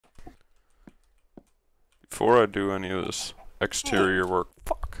before I do any of this exterior work,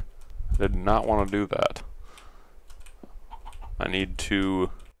 fuck, I did not want to do that. I need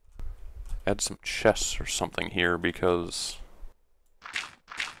to add some chests or something here because,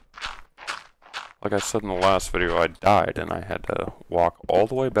 like I said in the last video, I died and I had to walk all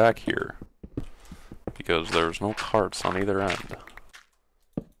the way back here because there's no carts on either end.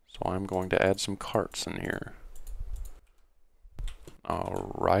 So I'm going to add some carts in here.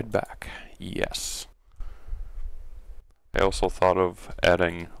 I'll ride back. Yes. I also thought of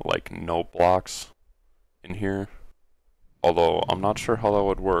adding like no blocks in here. Although I'm not sure how that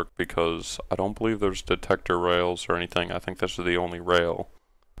would work because I don't believe there's detector rails or anything. I think this is the only rail.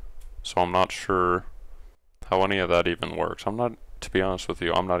 So I'm not sure how any of that even works. To be honest with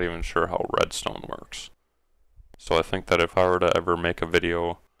you, I'm not even sure how redstone works. So I think that if I were to ever make a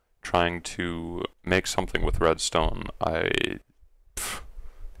video trying to make something with redstone,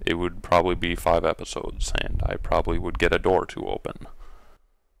 it would probably be 5 episodes, and I probably would get a door to open.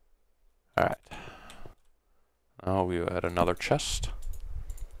 Alright. Now we add another chest.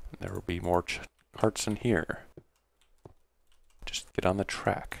 There will be more carts in here. Just get on the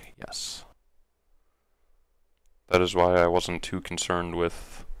track, yes. That is why I wasn't too concerned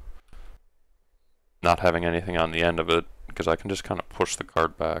with not having anything on the end of it, because I can just kind of push the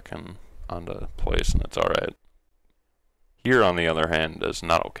cart back and onto place and it's alright. Here, on the other hand, is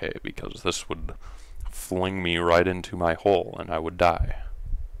not okay, because this would fling me right into my hole and I would die.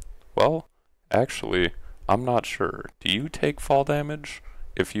 Well, actually, I'm not sure. Do you take fall damage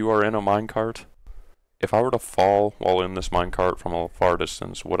if you are in a minecart? If I were to fall while in this minecart from a far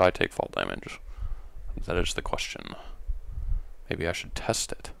distance, would I take fall damage? That is the question. Maybe I should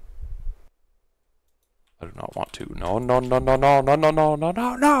test it. I do not want to. No, no, no, no, no, no, no, no, no,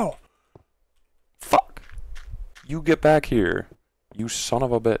 no, no! Fuck! You get back here, you son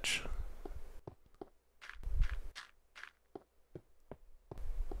of a bitch.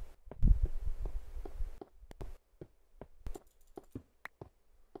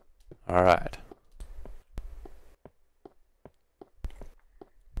 Alright.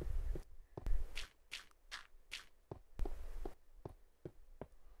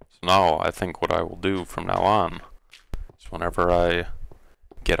 So now I think what I will do from now on is whenever I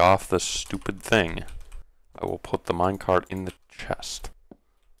get off this stupid thing, I will put the minecart in the chest.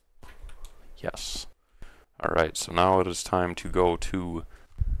 Yes. Alright, so now it is time to go to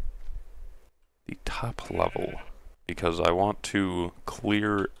the top level, because I want to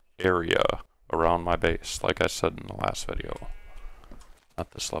clear area around my base, like I said in the last video.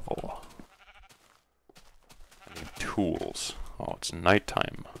 At this level. I need tools. Oh, it's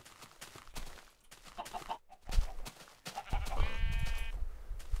nighttime.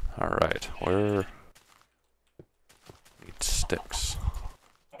 Alright, where... Need sticks.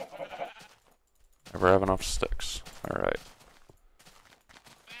 Never have enough sticks. Alright.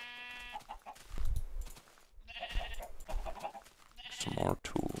 Some more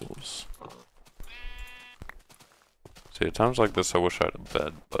tools. See, at times like this I wish I had a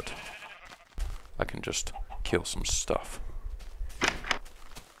bed, but I can just kill some stuff.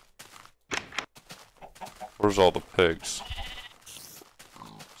 Where's all the pigs?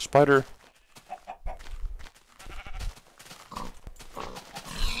 Spider!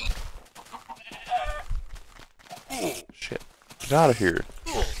 Shit. Get out of here.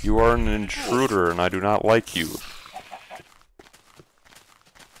 You are an intruder and I do not like you.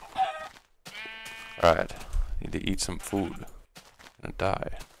 Alright. Need to eat some food. I'm gonna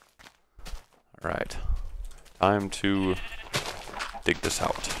die. Alright. Time to dig this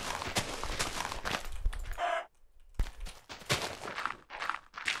out.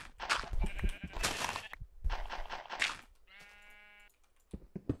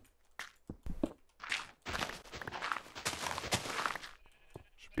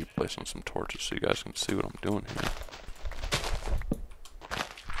 Should be placing some torches so you guys can see what I'm doing here.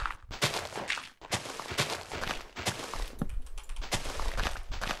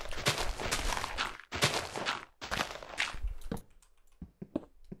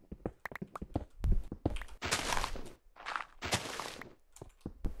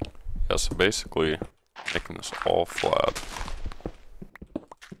 Yeah, so basically, making this all flat.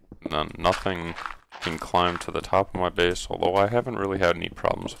 And then nothing can climb to the top of my base, although I haven't really had any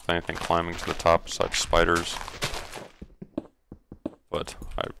problems with anything climbing to the top besides spiders. But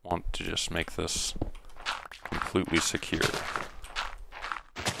I want to just make this completely secure.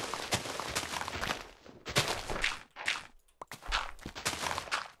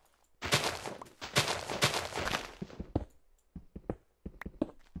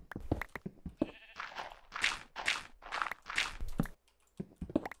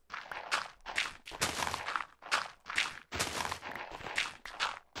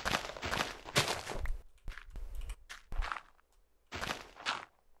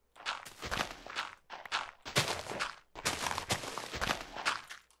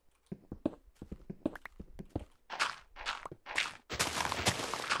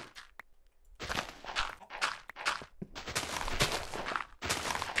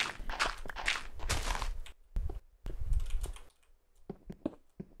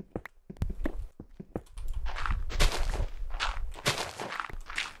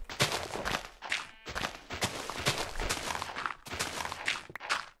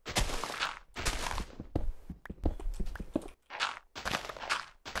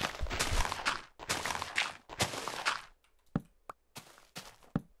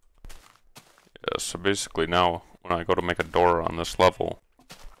 so basically now, when I go to make a door on this level,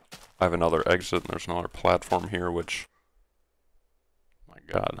 I have another exit and there's another platform here, which, my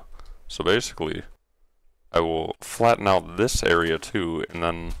god. So basically, I will flatten out this area too, and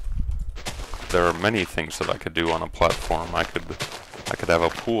then there are many things that I could do on a platform. I could have a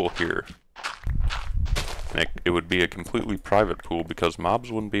pool here. And it would be a completely private pool because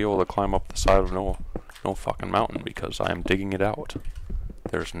mobs wouldn't be able to climb up the side of no fucking mountain because I am digging it out.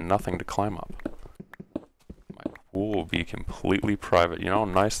 There's nothing to climb up. My pool will be completely private. You know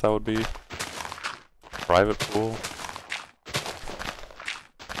how nice that would be? Private pool.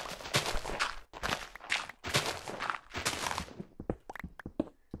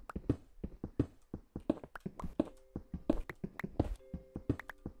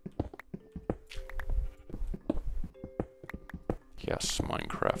 Yes,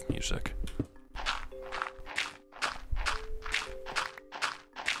 Minecraft music.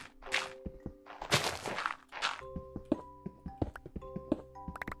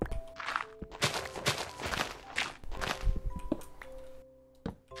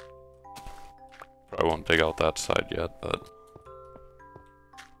 I won't dig out that side yet, but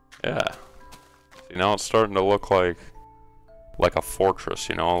yeah. See, now it's starting to look like a fortress,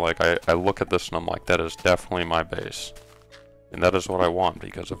 you know? Like I look at this and I'm like, that is definitely my base. And that is what I want,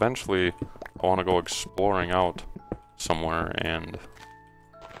 because eventually I want to go exploring out somewhere, and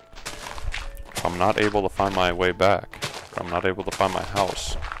if I'm not able to find my way back, or I'm not able to find my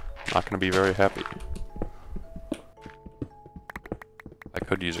house, I'm not going to be very happy. I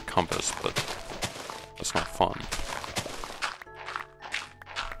could use a compass, but that's not fun.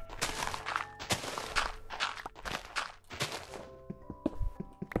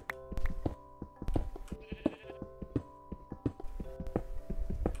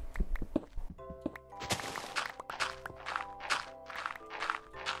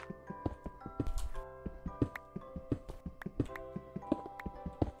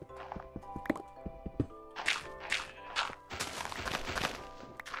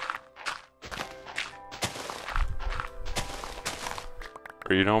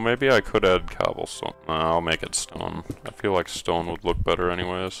 Or, you know, maybe I could add cobblestone. I'll make it stone. I feel like stone would look better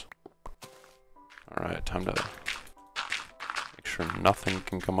anyways. Alright, time to make sure nothing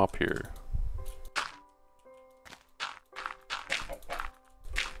can come up here.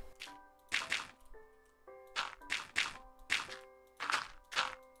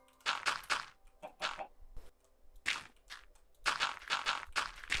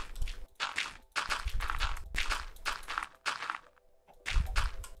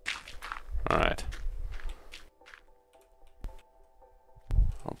 Alright.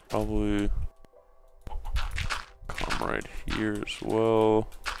 I'll probably come right here as well.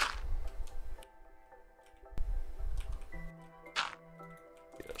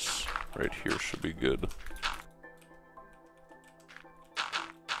 Yes, right here should be good.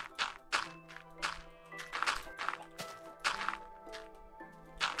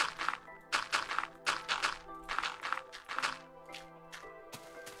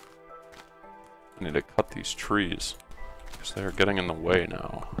 I need to cut these trees, because they're getting in the way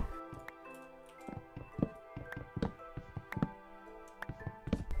now.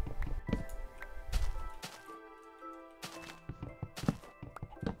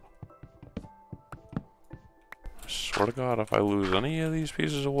 I swear to God, if I lose any of these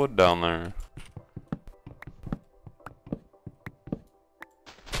pieces of wood down there.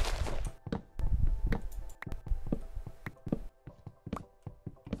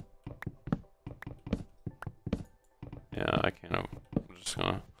 Yeah, I can't. I'm just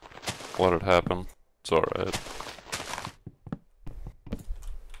gonna let it happen. It's alright.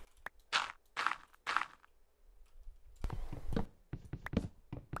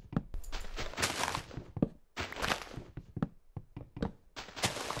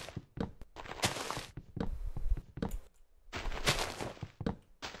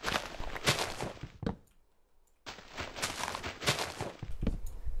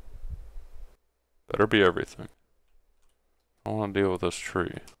 Better be everything. I don't want to deal with this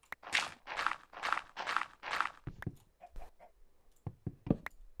tree.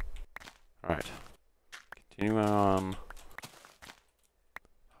 Alright. Continuing on.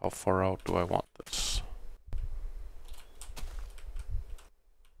 How far out do I want this?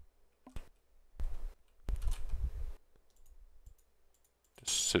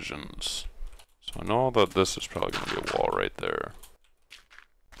 Decisions. So I know that this is probably going to be a wall right there.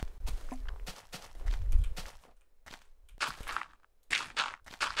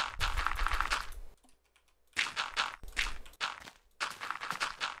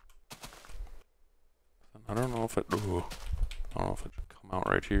 I don't know if it. Ooh, I don't know if it should come out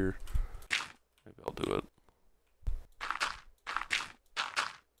right here. Maybe I'll do it.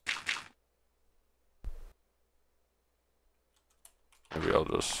 Maybe I'll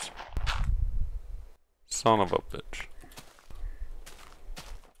just... Son of a bitch.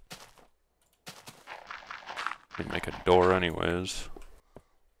 Let me make a door anyways.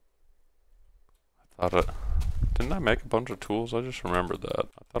 I thought didn't I make a bunch of tools? I just remembered that.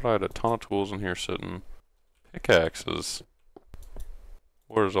 I thought I had a ton of tools in here sitting. Pickaxes.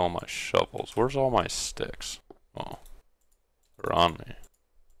 Where's all my shovels? Where's all my sticks? Oh. They're on me.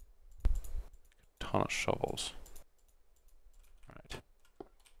 A ton of shovels. Alright.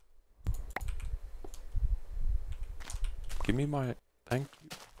 Give me my... Thank you.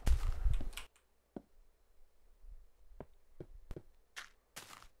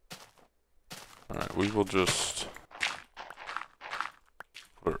 Alright, we will just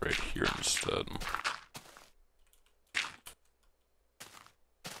put it right here instead.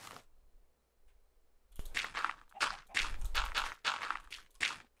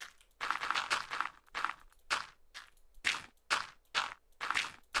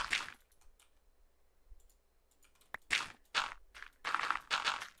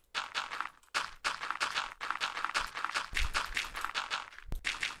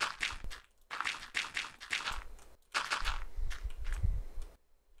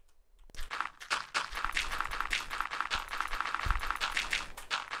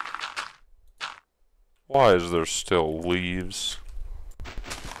 Why is there still leaves?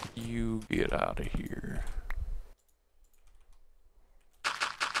 You get out of here.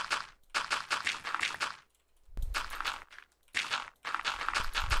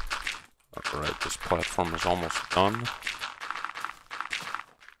 Alright, this platform is almost done.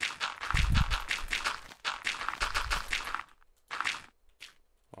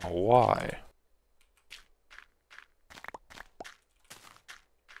 Oh, why?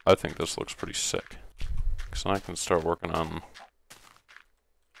 I think this looks pretty sick. So I can start working on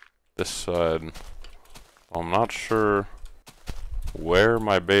this side. I'm not sure where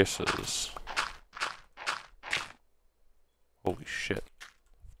my base is. Holy shit.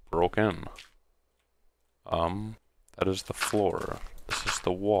 Broke in. That is the floor. This is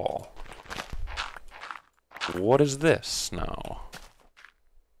the wall. What is this now?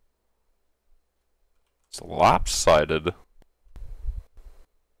 It's lopsided.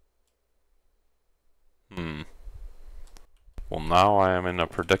 Well, now I am in a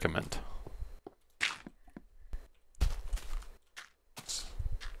predicament.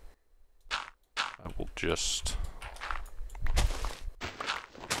 I will just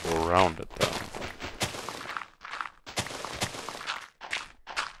go around it then.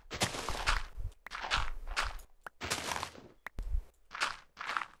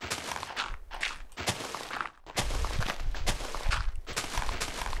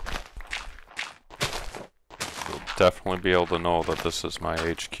 Definitely be able to know that this is my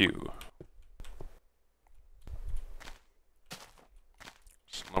HQ.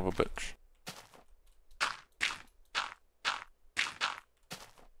 Son of a bitch.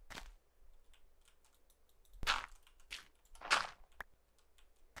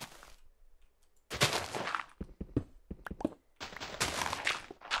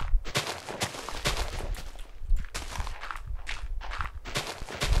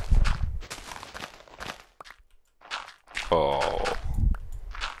 Oh,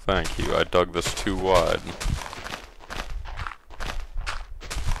 thank you. I dug this too wide.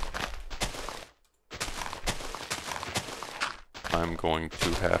 I'm going to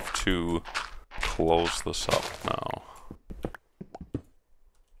have to close this up now.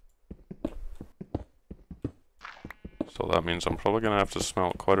 So that means I'm probably going to have to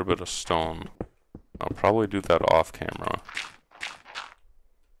smelt quite a bit of stone. I'll probably do that off camera.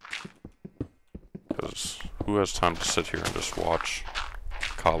 Because who has time to sit here and just watch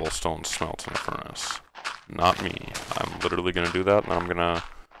cobblestone smelt in a furnace? Not me. I'm literally going to do that, and then I'm going to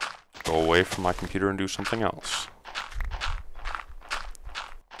go away from my computer and do something else.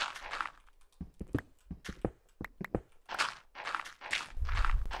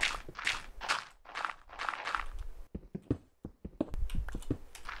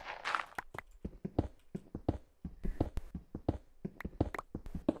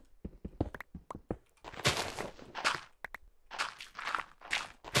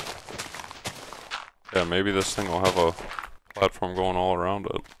 Yeah, maybe this thing will have a platform going all around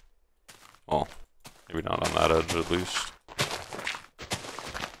it. Well, maybe not on that edge at least.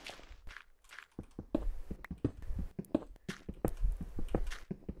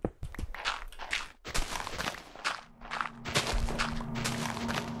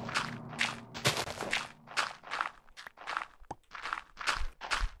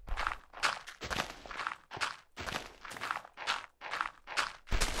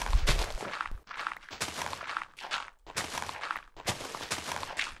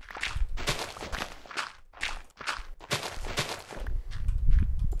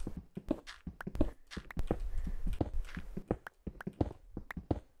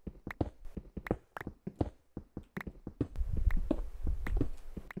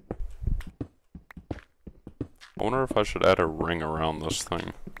 I wonder if I should add a ring around this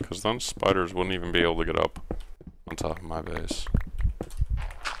thing, because then spiders wouldn't even be able to get up on top of my base.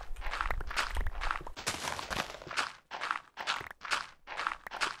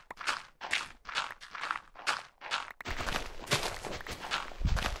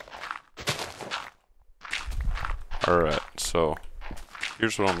 Alright, so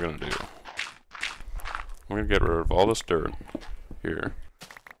here's what I'm gonna do. I'm gonna get rid of all this dirt here,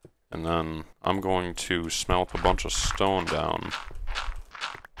 and then I'm going to smelt a bunch of stone down.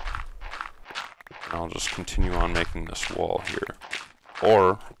 And I'll just continue on making this wall here.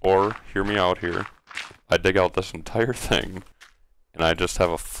 Or, hear me out here, I dig out this entire thing, and I just have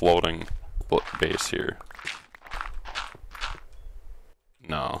a floating base here.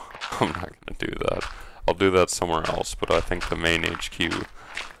 No, I'm not gonna do that. I'll do that somewhere else, but I think the main HQ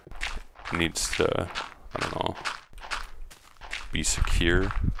needs to, I don't know, be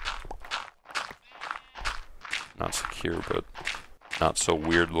secure. Not secure, but not so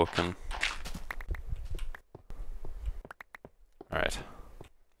weird looking. Alright.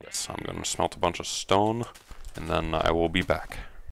 Yes, I'm gonna smelt a bunch of stone, and then I will be back.